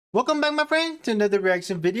Welcome back, my friend, to another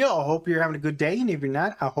reaction video. I hope you're having a good day, and if you're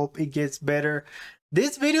not, I hope it gets better.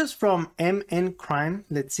 This video is from MN Crime.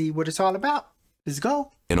 Let's see what it's all about. Let's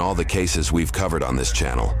go. In all the cases we've covered on this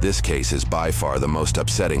channel, this case is by far the most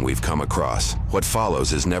upsetting we've come across. What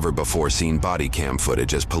follows is never-before-seen body cam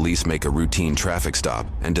footage as police make a routine traffic stop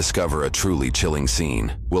and discover a truly chilling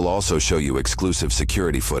scene. We'll also show you exclusive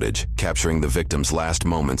security footage, capturing the victim's last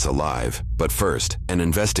moments alive. But first, an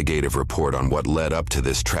investigative report on what led up to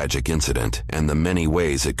this tragic incident and the many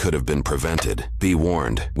ways it could have been prevented. Be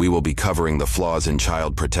warned, we will be covering the flaws in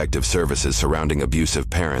child protective services surrounding abusive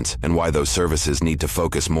parents and why those services need to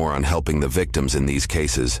focus more on helping the victims in these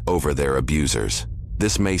cases over their abusers.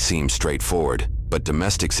 This may seem straightforward, but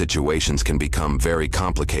domestic situations can become very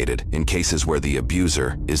complicated in cases where the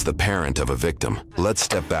abuser is the parent of a victim. Let's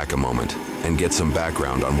step back a moment and get some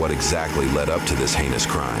background on what exactly led up to this heinous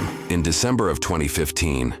crime. In December of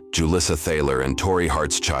 2015, Julissa Thaler and Tori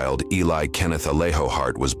Hart's child, Eli Kenneth Alejo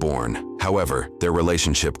Hart, was born. However, their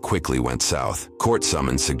relationship quickly went south. Court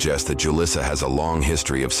summons suggest that Julissa has a long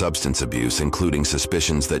history of substance abuse, including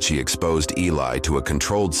suspicions that she exposed Eli to a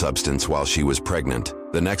controlled substance while she was pregnant.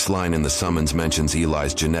 The next line in the summons mentions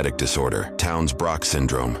Eli's genetic disorder, Townes-Brocks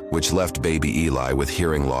syndrome, which left baby Eli with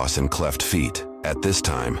hearing loss and cleft feet. At this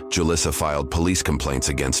time, Julissa filed police complaints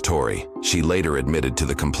against Tori. She later admitted to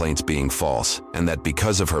the complaints being false, and that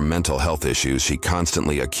because of her mental health issues, she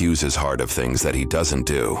constantly accuses Hart of things that he doesn't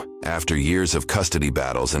do. After years of custody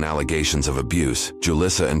battles and allegations of abuse,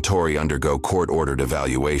 Julissa and Tori undergo court-ordered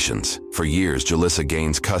evaluations. For years, Julissa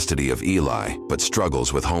gains custody of Eli, but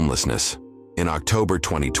struggles with homelessness. In October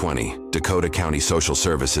 2020, Dakota County Social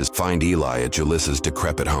Services find Eli at Julissa's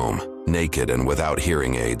decrepit home, naked and without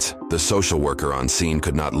hearing aids. The social worker on scene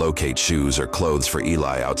could not locate shoes or clothes for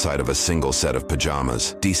Eli outside of a single set of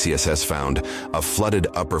pajamas. DCSS found a flooded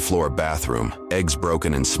upper floor bathroom, eggs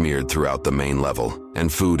broken and smeared throughout the main level,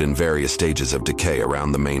 and food in various stages of decay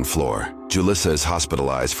around the main floor. Julissa is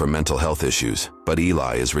hospitalized for mental health issues, but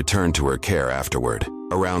Eli is returned to her care afterward.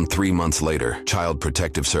 Around 3 months later, Child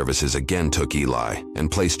Protective Services again took Eli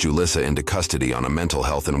and placed Julissa into custody on a mental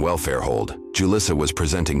health and welfare hold. Julissa was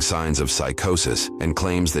presenting signs of psychosis and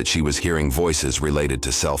claims that she was hearing voices related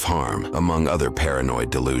to self-harm, among other paranoid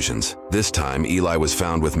delusions. This time, Eli was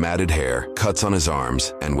found with matted hair, cuts on his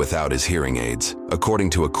arms, and without his hearing aids. According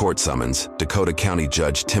to a court summons, Dakota County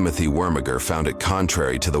Judge Timothy Wormiger found it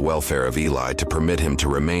contrary to the welfare of Eli to permit him to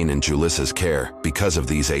remain in Julissa's care because of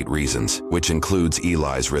these 8 reasons, which includes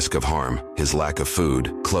Eli's risk of harm, his lack of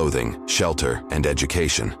food, clothing, shelter, and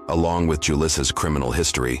education, along with Julissa's criminal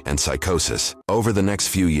history and psychosis. Over the next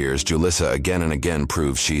few years, Julissa again and again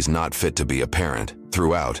proves she's not fit to be a parent.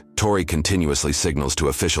 Throughout, Tori continuously signals to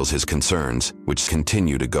officials his concerns, which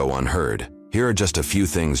continue to go unheard. Here are just a few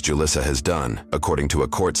things Julissa has done, according to a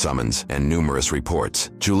court summons and numerous reports.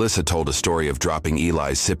 Julissa told a story of dropping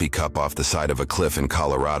Eli's sippy cup off the side of a cliff in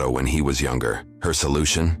Colorado when he was younger. Her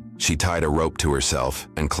solution? She tied a rope to herself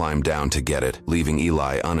and climbed down to get it, leaving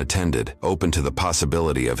Eli unattended, open to the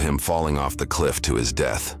possibility of him falling off the cliff to his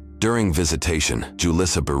death. During visitation,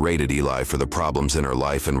 Julissa berated Eli for the problems in her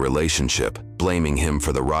life and relationship, blaming him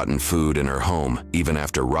for the rotten food in her home, even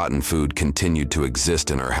after rotten food continued to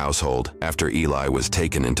exist in her household. After Eli was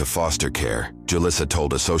taken into foster care, Julissa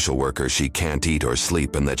told a social worker she can't eat or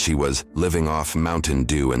sleep and that she was living off Mountain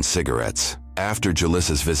Dew and cigarettes. After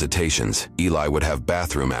Julissa's visitations, Eli would have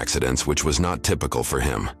bathroom accidents, which was not typical for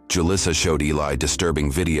him. Julissa showed Eli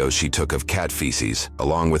disturbing videos she took of cat feces,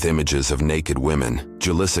 along with images of naked women.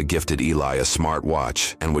 Julissa gifted Eli a smart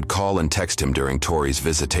watch and would call and text him during Tori's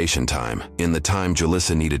visitation time. In the time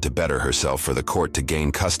Julissa needed to better herself for the court to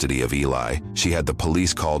gain custody of Eli, she had the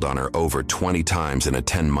police called on her over 20 times in a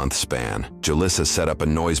 10-month span. Julissa set up a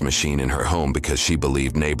noise machine in her home because she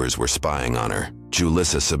believed neighbors were spying on her.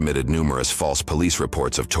 Julissa submitted numerous false police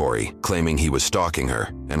reports of Tori, claiming he was stalking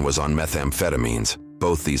her and was on methamphetamines.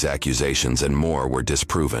 Both these accusations and more were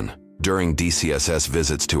disproven. During DCSS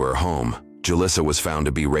visits to her home, Julissa was found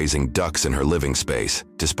to be raising ducks in her living space,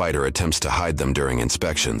 despite her attempts to hide them during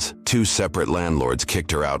inspections. 2 separate landlords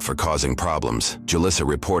kicked her out for causing problems. Julissa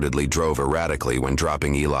reportedly drove erratically when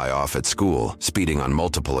dropping Eli off at school, speeding on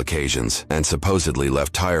multiple occasions, and supposedly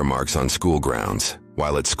left tire marks on school grounds.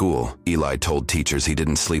 While at school, Eli told teachers he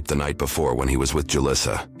didn't sleep the night before when he was with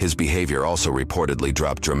Julissa. His behavior also reportedly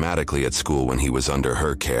dropped dramatically at school when he was under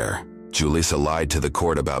her care. Julissa lied to the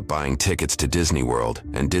court about buying tickets to Disney World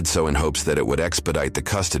and did so in hopes that it would expedite the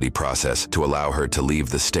custody process to allow her to leave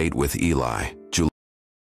the state with Eli.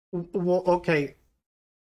 Well, okay.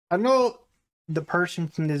 I know the person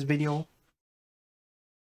from this video,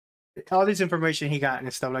 all this information he got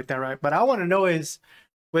and stuff like that, right? But I want to know is,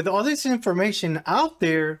 with all this information out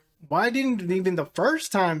there, why didn't even the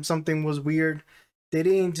first time something was weird, they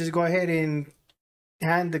didn't just go ahead and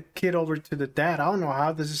hand the kid over to the dad? I don't know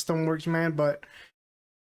how the system works, man, but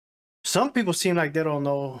some people seem like they don't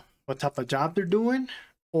know what type of job they're doing,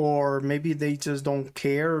 or maybe they just don't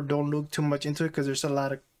care or don't look too much into it because there's a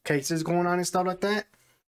lot of cases going on and stuff like that.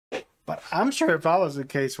 But I'm sure if I was a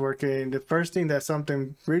caseworker and the first thing that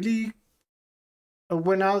something really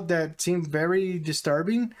went out that seemed very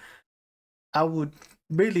disturbing, I would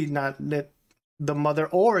really not let the mother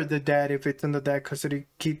or the dad, if it's in the dad custody,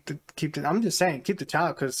 keep the I'm just saying, keep the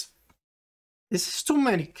child, because this is too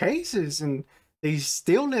many cases and they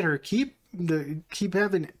still let her keep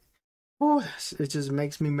having it. Oh, it just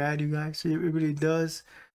makes me mad, you guys. It really does.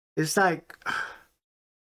 It's like,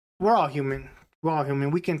 we're all human. We're all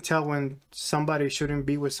human. We can tell when somebody shouldn't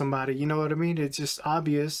be with somebody. You know what I mean? It's just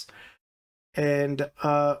obvious. And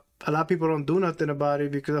a lot of people don't do nothing about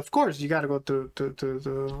it because, of course, you got to go through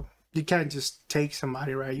the. You can't just take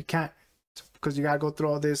somebody, right? You can't, because you got to go through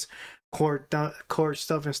all this court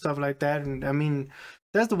stuff and stuff like that. And I mean,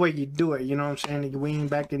 that's the way you do it. You know what I'm saying? We ain't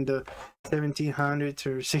back in the 1700s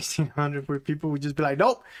or 1600s where people would just be like,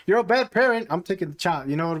 nope, you're a bad parent, I'm taking the child.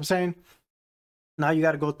 You know what I'm saying? Now you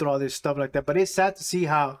got to go through all this stuff like that. But it's sad to see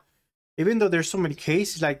how, even though there's so many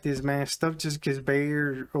cases like this, man, stuff just gets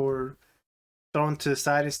buried or thrown to the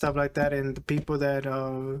side and stuff like that. And the people that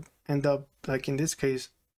end up, like in this case,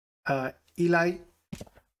 Eli,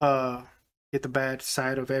 get the bad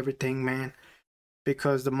side of everything, man,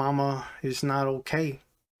 because the mama is not okay.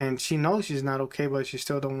 And she knows she's not okay, but she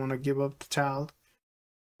still don't want to give up the child.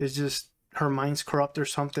 It's just her mind's corrupt or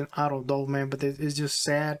something. I don't know, man, but it's just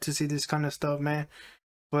sad to see this kind of stuff, man.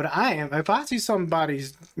 But if I see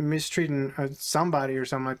somebody's mistreating somebody or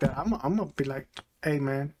something like that, I'm gonna be like, hey,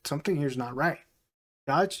 man, something here's not right.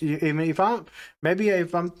 If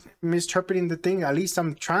I'm misinterpreting the thing, at least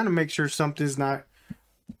I'm trying to make sure something's not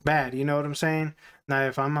bad. You know what I'm saying? Now,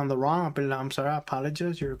 if I'm on the wrong, I'll be like, I'm sorry, I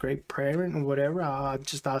apologize. You're a great parent or whatever. I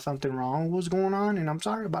just thought something wrong was going on, and I'm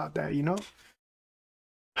sorry about that, you know?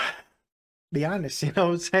 Be honest, you know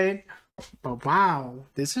what I'm saying? But wow,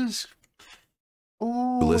 this is...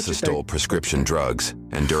 Oh, Julissa stole prescription drugs,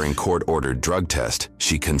 and during court-ordered drug test,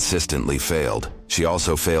 she consistently failed. She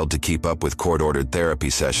also failed to keep up with court-ordered therapy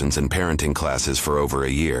sessions and parenting classes for over a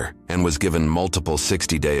year, and was given multiple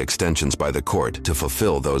 60-day extensions by the court to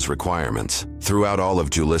fulfill those requirements. Throughout all of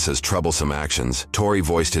Julissa's troublesome actions, Tory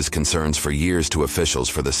voiced his concerns for years to officials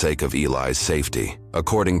for the sake of Eli's safety.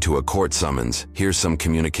 According to a court summons, here's some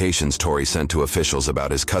communications Tory sent to officials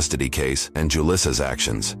about his custody case and Julissa's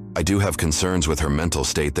actions. I do have concerns with her mental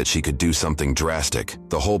state that she could do something drastic.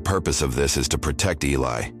 The whole purpose of this is to protect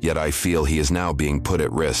Eli, yet I feel he is now being put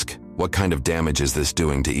at risk. What kind of damage is this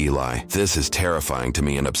doing to Eli? This is terrifying to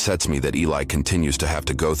me and upsets me that Eli continues to have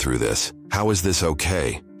to go through this. How is this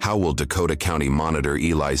okay? How will Dakota County monitor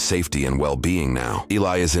Eli's safety and well-being now?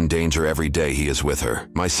 Eli is in danger every day he is with her.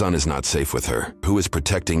 My son is not safe with her. Who is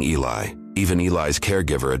protecting Eli? Even Eli's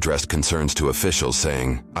caregiver addressed concerns to officials,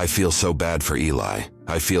 saying, I feel so bad for Eli.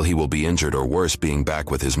 I feel he will be injured or worse being back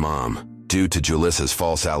with his mom. Due to Julissa's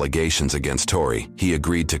false allegations against Tory, he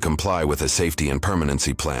agreed to comply with a safety and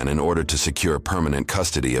permanency plan in order to secure permanent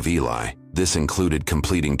custody of Eli. This included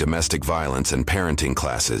completing domestic violence and parenting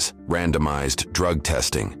classes, randomized drug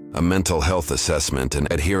testing, a mental health assessment, and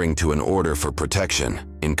adhering to an order for protection.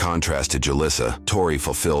 In contrast to Julissa, Tory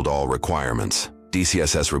fulfilled all requirements.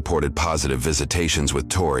 DCSS reported positive visitations with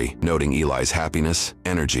Tory, noting Eli's happiness,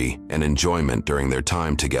 energy, and enjoyment during their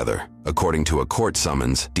time together. According to a court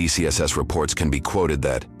summons, DCSS reports can be quoted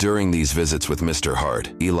that, during these visits with Mr.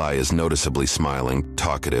 Hart, Eli is noticeably smiling,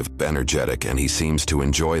 talkative, energetic, and he seems to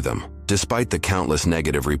enjoy them. Despite the countless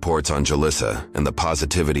negative reports on Julissa and the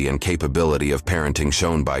positivity and capability of parenting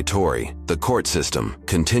shown by Tory, the court system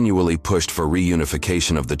continually pushed for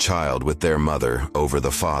reunification of the child with their mother over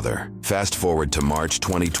the father. Fast forward to March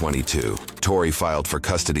 2022, Tory filed for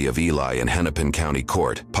custody of Eli in Hennepin County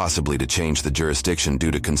Court, possibly to change the jurisdiction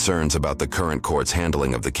due to concerns about the current court's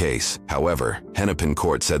handling of the case. However, Hennepin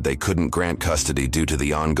Court said they couldn't grant custody due to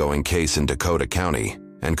the ongoing case in Dakota County,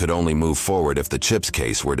 and could only move forward if the Chips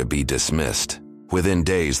case were to be dismissed. Within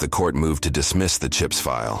days, the court moved to dismiss the Chips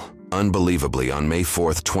file. Unbelievably, on May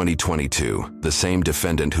 4, 2022, the same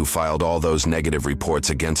defendant who filed all those negative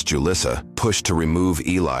reports against Julissa pushed to remove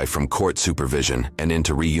Eli from court supervision and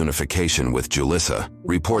into reunification with Julissa.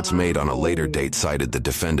 Reports made on a later date cited the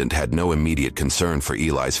defendant had no immediate concern for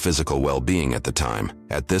Eli's physical well-being at the time.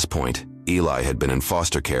 At this point, Eli had been in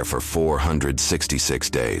foster care for 466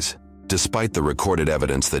 days. Despite the recorded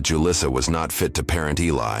evidence that Julissa was not fit to parent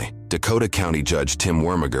Eli, Dakota County Judge Tim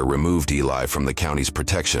Wormiger removed Eli from the county's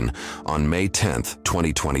protection on May 10,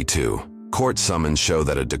 2022. Court summons show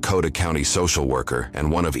that a Dakota County social worker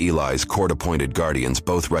and one of Eli's court-appointed guardians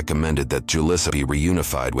both recommended that Julissa be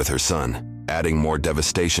reunified with her son. Adding more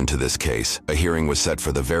devastation to this case, a hearing was set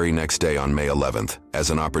for the very next day on May 11th, as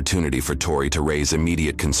an opportunity for Tori to raise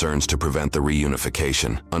immediate concerns to prevent the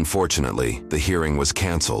reunification. Unfortunately, the hearing was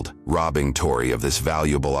canceled, robbing Tori of this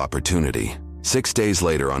valuable opportunity. 6 days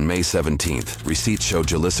later, on May 17th, receipts show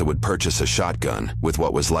Julissa would purchase a shotgun with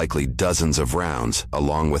what was likely dozens of rounds,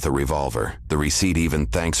 along with a revolver. The receipt even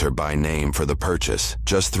thanks her by name for the purchase.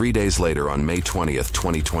 Just 3 days later, on May 20th,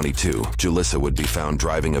 2022, Julissa would be found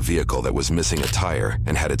driving a vehicle that was missing a tire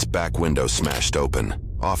and had its back window smashed open.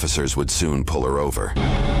 Officers would soon pull her over.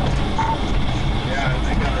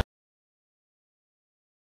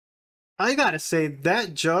 I gotta say,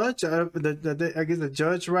 that judge, I guess the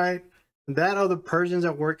judge, right? That other persons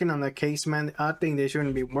that working on the case, man, I think they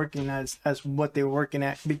shouldn't be working as what they're working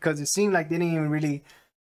at, because it seemed like they didn't even really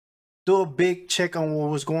do a big check on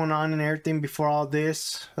what was going on and everything before all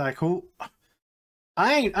this. Like, who?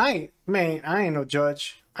 I ain't no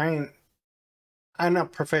judge. I'm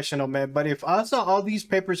not professional, man. But if I saw all these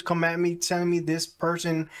papers come at me telling me this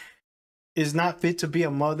person is not fit to be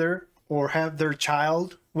a mother or have their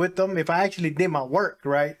child with them, if I actually did my work,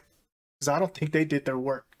 right? Because I don't think they did their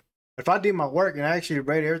work. If I did my work and I actually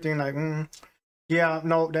read everything, like, yeah,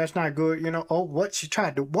 no, that's not good. You know, oh, what she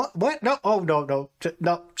tried to, what, no, oh, no,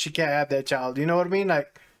 she can't have that child. You know what I mean?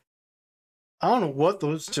 Like, I don't know what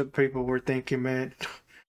those people were thinking, man.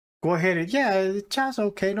 Go ahead and, yeah, the child's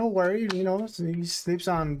okay, no worry. You know, he sleeps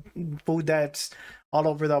on food that's all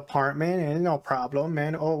over the apartment and no problem,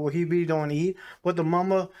 man. Oh, well, he really don't eat. But the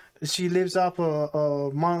mama, she lives off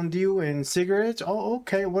of Mountain Dew and cigarettes. Oh,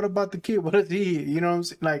 okay. What about the kid? What does he eat? You know what I'm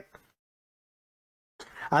saying? Like,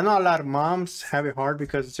 I know a lot of moms have it hard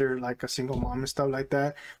because they're like a single mom and stuff like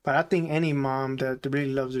that. But I think any mom that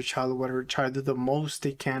really loves their child or whatever, try to do the most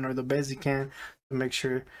they can or the best they can to make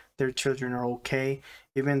sure their children are okay.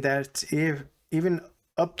 Even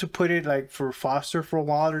up to put it like for foster for a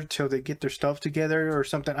while or till they get their stuff together or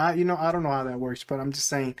something. I don't know how that works, but I'm just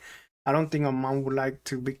saying, I don't think a mom would like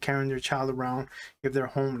to be carrying their child around if they're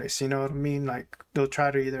homeless. You know what I mean? Like, they'll try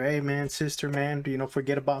to either, hey man, sister, man, you know,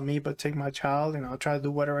 forget about me, but take my child, and I'll try to do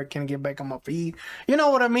whatever I can to get back on my feet. You know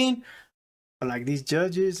what I mean? But like these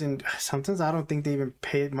judges, and sometimes I don't think they even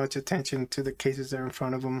paid much attention to the cases that are in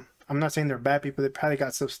front of them. I'm not saying they're bad people. They probably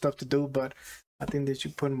got some stuff to do, but I think they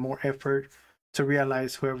should put more effort to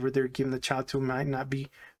realize whoever they're giving the child to might not be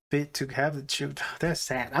fit to have the child. That's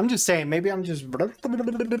sad. I'm just saying, maybe I'm just, but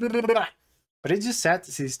it's just sad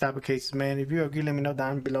to see these type of cases, man. If you agree, let me know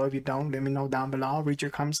down below. If you don't, let me know down below. I'll read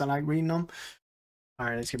your comments. I like reading them. All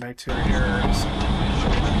right, let's get back to our errors.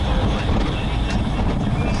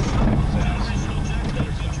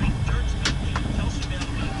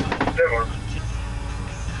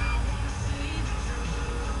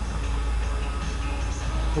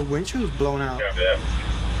 The windshield was blown out. Yeah.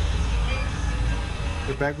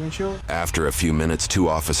 The back windshield? After a few minutes, two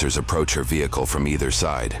officers approach her vehicle from either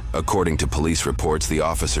side. According to police reports, the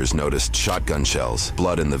officers noticed shotgun shells,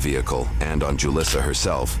 blood in the vehicle, and on Julissa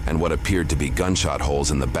herself, and what appeared to be gunshot holes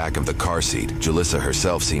in the back of the car seat. Julissa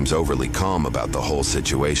herself seems overly calm about the whole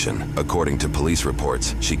situation. According to police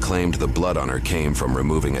reports, she claimed the blood on her came from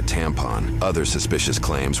removing a tampon. Other suspicious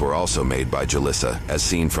claims were also made by Julissa, as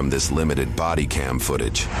seen from this limited body cam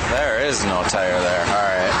footage. There is no tire there. All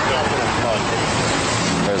right.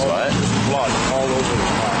 There's what? There's blood all over the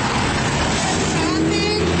car.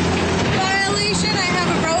 Traffic violation. I have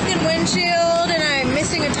a broken windshield and I'm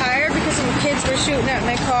missing a tire because some kids were shooting at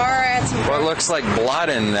my car. I had some. What looks like blood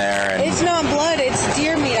in there? It's not blood. It's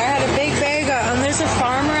deer meat. I had a big bag. There's a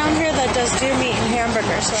farm around here that does deer meat and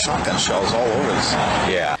hamburgers. So. Shotgun shells all over this.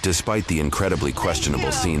 Yeah. Despite the incredibly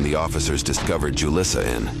questionable scene the officers discovered Julissa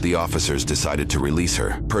in, the officers decided to release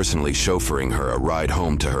her, personally chauffeuring her a ride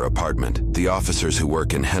home to her apartment. The officers who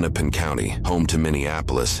work in Hennepin County, home to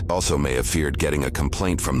Minneapolis, also may have feared getting a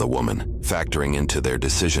complaint from the woman, factoring into their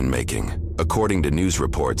decision-making. According to news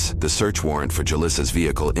reports, the search warrant for Julissa's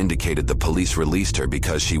vehicle indicated the police released her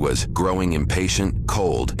because she was growing impatient,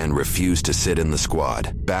 cold, and refused to sit in the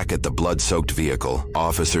squad. Back at the blood-soaked vehicle,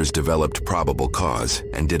 officers developed probable cause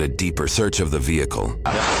and did a deeper search of the vehicle.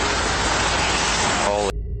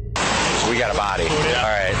 Holy, we got a body. All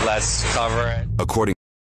right, let's cover it. According.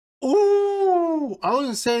 Ooh, I was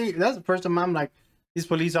gonna say that's the first time I'm like, these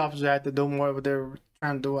police officers had to do more of what they were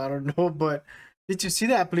trying to do. I don't know, but did you see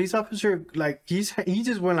that police officer? Like he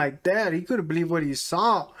just went like that. He couldn't believe what he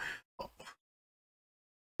saw.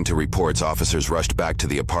 To reports, officers rushed back to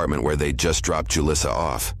the apartment where they'd just dropped Julissa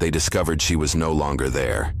off. They discovered she was no longer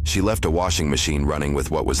there. She left a washing machine running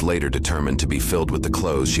with what was later determined to be filled with the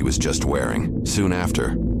clothes she was just wearing. Soon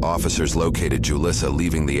after, officers located Julissa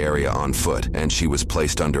leaving the area on foot, and she was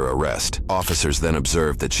placed under arrest. Officers then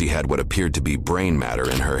observed that she had what appeared to be brain matter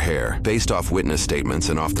in her hair. Based off witness statements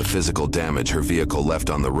and off the physical damage her vehicle left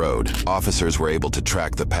on the road, officers were able to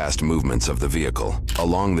track the past movements of the vehicle.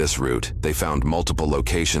 Along this route, they found multiple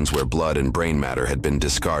locations where blood and brain matter had been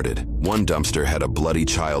discarded. One dumpster had a bloody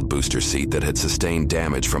child booster seat that had sustained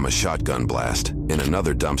damage from a shotgun blast. In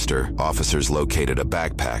another dumpster, officers located a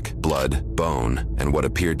backpack, blood, bone, and what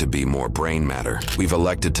appeared to be more brain matter. We've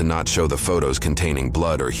elected to not show the photos containing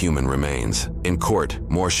blood or human remains. In court,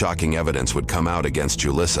 more shocking evidence would come out against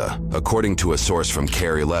Julissa. According to a source from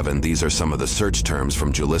CARE 11, these are some of the search terms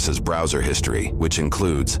from Julissa's browser history, which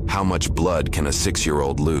includes how much blood can a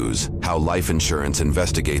 6-year-old lose, how life insurance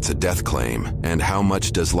investigates a death claim, and how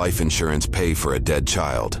much does life insurance pay for a dead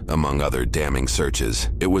child, among other damning searches.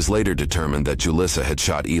 It was later determined that Julissa had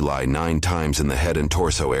shot Eli 9 times in the head and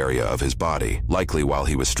torso area of his body, likely while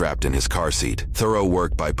he was strapped in his car seat. Thorough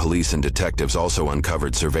work by police and detectives also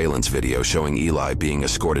uncovered surveillance video showing Eli being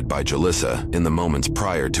escorted by Julissa in the moments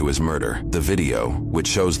prior to his murder. The video, which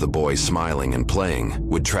shows the boy smiling and playing,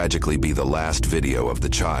 would tragically be the last video of the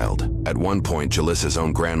child. At one point, Julissa's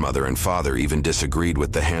own grandmother and father even disagreed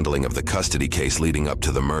with the handling of the custody case leading up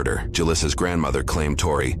to the murder. Julissa's grandmother claimed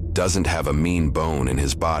Tori doesn't have a mean bone in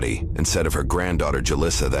his body, and said of her granddaughter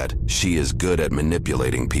Julissa that she is good at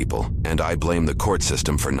manipulating people, and I blame the court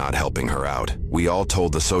system for not helping her out. We all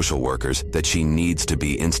told the social workers that she needs to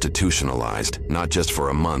be institutionalized, not just for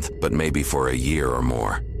a month, but maybe for a year or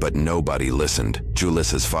more. But nobody listened.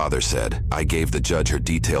 Julissa's father said, I gave the judge her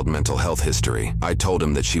detailed mental health history. I told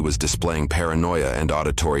him that she was displaying paranoia and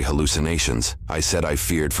auditory hallucinations. I said I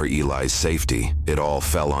feared for Eli's safety. It all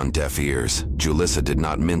fell on deaf ears. Julissa did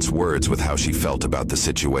not mince words with how she felt about the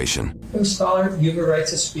situation. Ms. Scholar, you have a right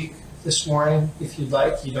to speak this morning if you'd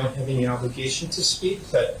like. You don't have any obligation to speak,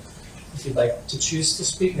 but if you'd like to choose to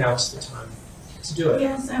speak, now is the time to do it.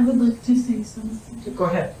 Yes, I would like to say something. Go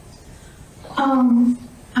ahead.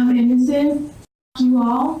 I'm innocent. You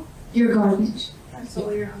all, you're garbage. That's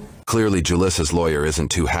all, Your Honor. Clearly, Julissa's lawyer isn't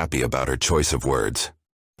too happy about her choice of words.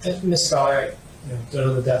 Ms. Scholar, I don't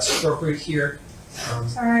know that that's appropriate here.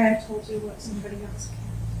 Sorry, I told you what somebody else can.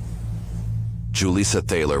 Julissa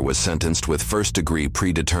Thaler was sentenced with first-degree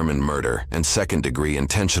predetermined murder and second-degree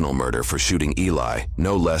intentional murder for shooting Eli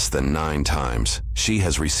no less than 9 times. She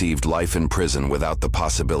has received life in prison without the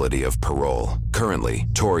possibility of parole. Currently,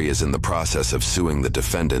 Tori is in the process of suing the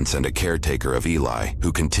defendants and a caretaker of Eli,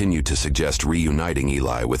 who continue to suggest reuniting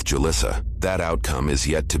Eli with Julissa. That outcome is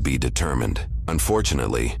yet to be determined.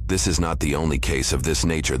 Unfortunately, this is not the only case of this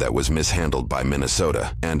nature that was mishandled by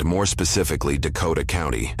Minnesota, and more specifically Dakota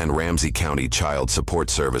County and Ramsey County Child Support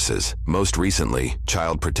Services. Most recently,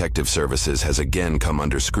 Child Protective Services has again come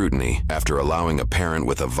under scrutiny after allowing a parent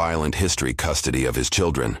with a violent history custody of his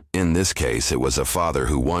children. In this case, it was a father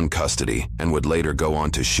who won custody and would later go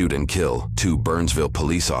on to shoot and kill 2 Burnsville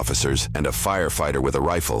police officers and a firefighter with a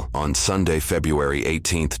rifle on Sunday, February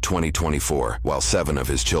 18, 2024, while 7 of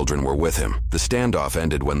his children were with him. The standoff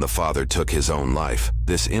ended when the father took his own life.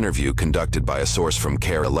 This interview, conducted by a source from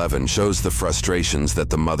CARE 11, shows the frustrations that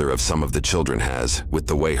the mother of some of the children has with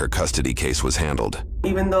the way her custody case was handled.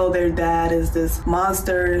 Even though their dad is this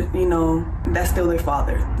monster, that's still their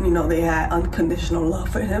father. They had unconditional love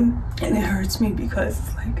for him. And it hurts me because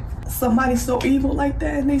it's like somebody so evil like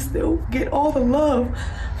that and they still get all the love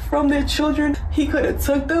from their children. He could have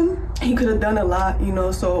took them. He could have done a lot,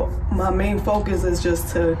 so my main focus is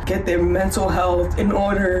just to get their mental health in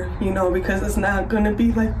order, because it's not going to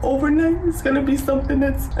be like overnight. It's going to be something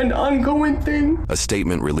that's an ongoing thing. A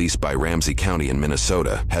statement released by Ramsey County in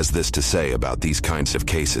Minnesota has this to say about these kinds of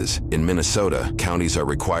cases. In Minnesota, counties are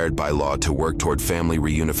required by law to work toward family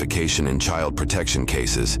reunification in child protection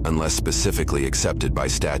cases unless specifically accepted by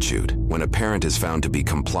statute. When a parent is found to be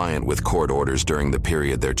compliant with court orders during the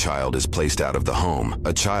period their child is placed out of the home,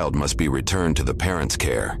 a child must be returned to the parent's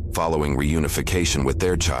care. Following reunification with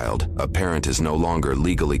their child, a parent is no longer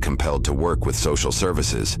legally compelled to work with social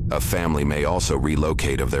services. A family may also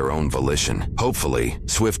relocate of their own volition. Hopefully,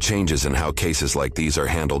 swift changes in how cases like these are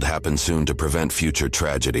handled happen soon to prevent future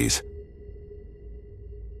tragedies.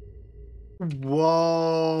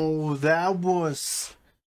 Whoa, that was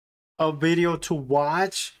a video to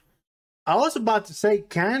watch. I was about to say,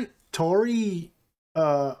 can't Tori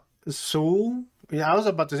sue? Yeah, I was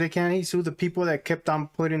about to say, can he sue the people that kept on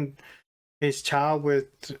putting his child with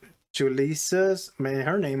Julisa's, man,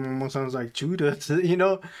 her name almost sounds like Judas, you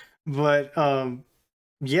know. But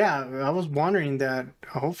yeah, I was wondering that.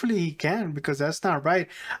 Hopefully he can, because that's not right.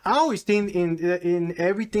 I always think in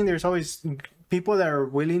everything there's always people that are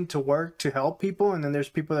willing to work to help people, and then there's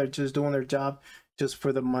people that are just doing their job just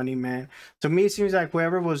for the money, man. To me, it seems like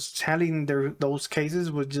whoever was handling those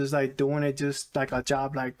cases was just like doing it just like a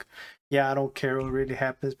job. Like, yeah, I don't care what really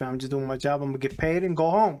happens, man. I'm just doing my job. I'm gonna get paid and go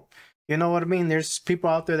home. You know what I mean? There's people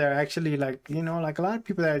out there that are actually like, you know, like a lot of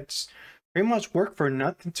people that just pretty much work for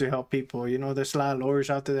nothing to help people. You know, there's a lot of lawyers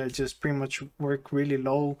out there that just pretty much work really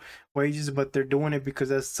low wages, but they're doing it because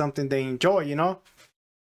that's something they enjoy, you know?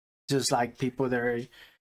 Just like people that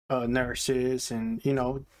are nurses, and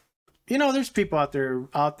there's people out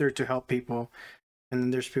there to help people, and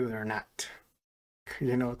then there's people that are not.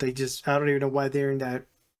 You know, they just, I don't even know why they're in that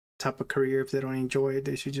type of career. If they don't enjoy it,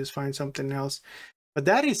 they should just find something else. But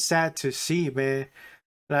that is sad to see, man.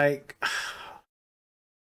 Like,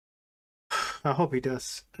 I hope he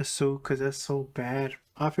does sue, because that's so bad.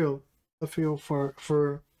 I feel for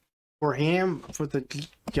him, for the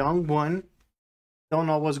young one. Don't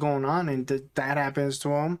know what's going on, and that happens to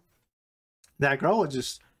him. That girl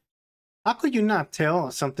just, how could you not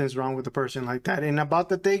tell something's wrong with a person like that? And about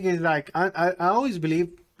the thing is, like, I always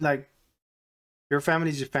believe, like, your family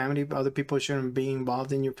is your family, but other people shouldn't be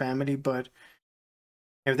involved in your family. But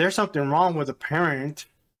if there's something wrong with a parent,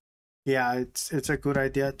 yeah, it's a good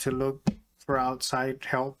idea to look for outside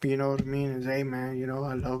help, you know what I mean? And say, hey, man, you know,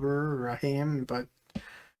 I love her or him, but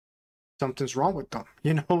something's wrong with them.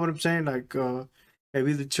 You know what I'm saying? Like,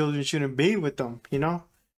 maybe the children shouldn't be with them, you know?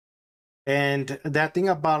 And that thing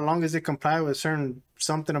about, as long as they comply with certain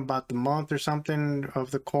something about the month or something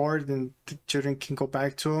of the court, then the children can go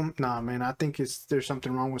back to them. Nah, man, I think there's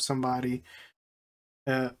something wrong with somebody.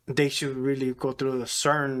 They should really go through a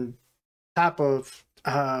certain type of,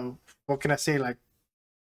 what can I say, like,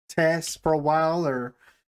 test for a while, or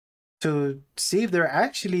to see if they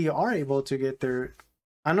actually are able to get their,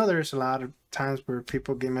 I know there's a lot of times where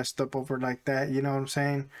people get messed up over like that, you know what I'm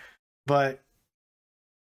saying? But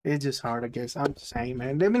it's just hard, I guess. I'm just saying,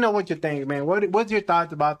 man. Let me know what you think, man. What's your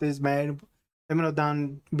thoughts about this, man? Let me know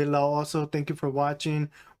down below. Also, thank you for watching.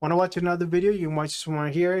 Want to watch another video? You can watch this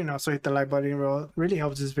one here, and also hit the like button. It really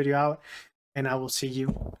helps this video out. And I will see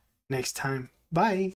you next time. Bye.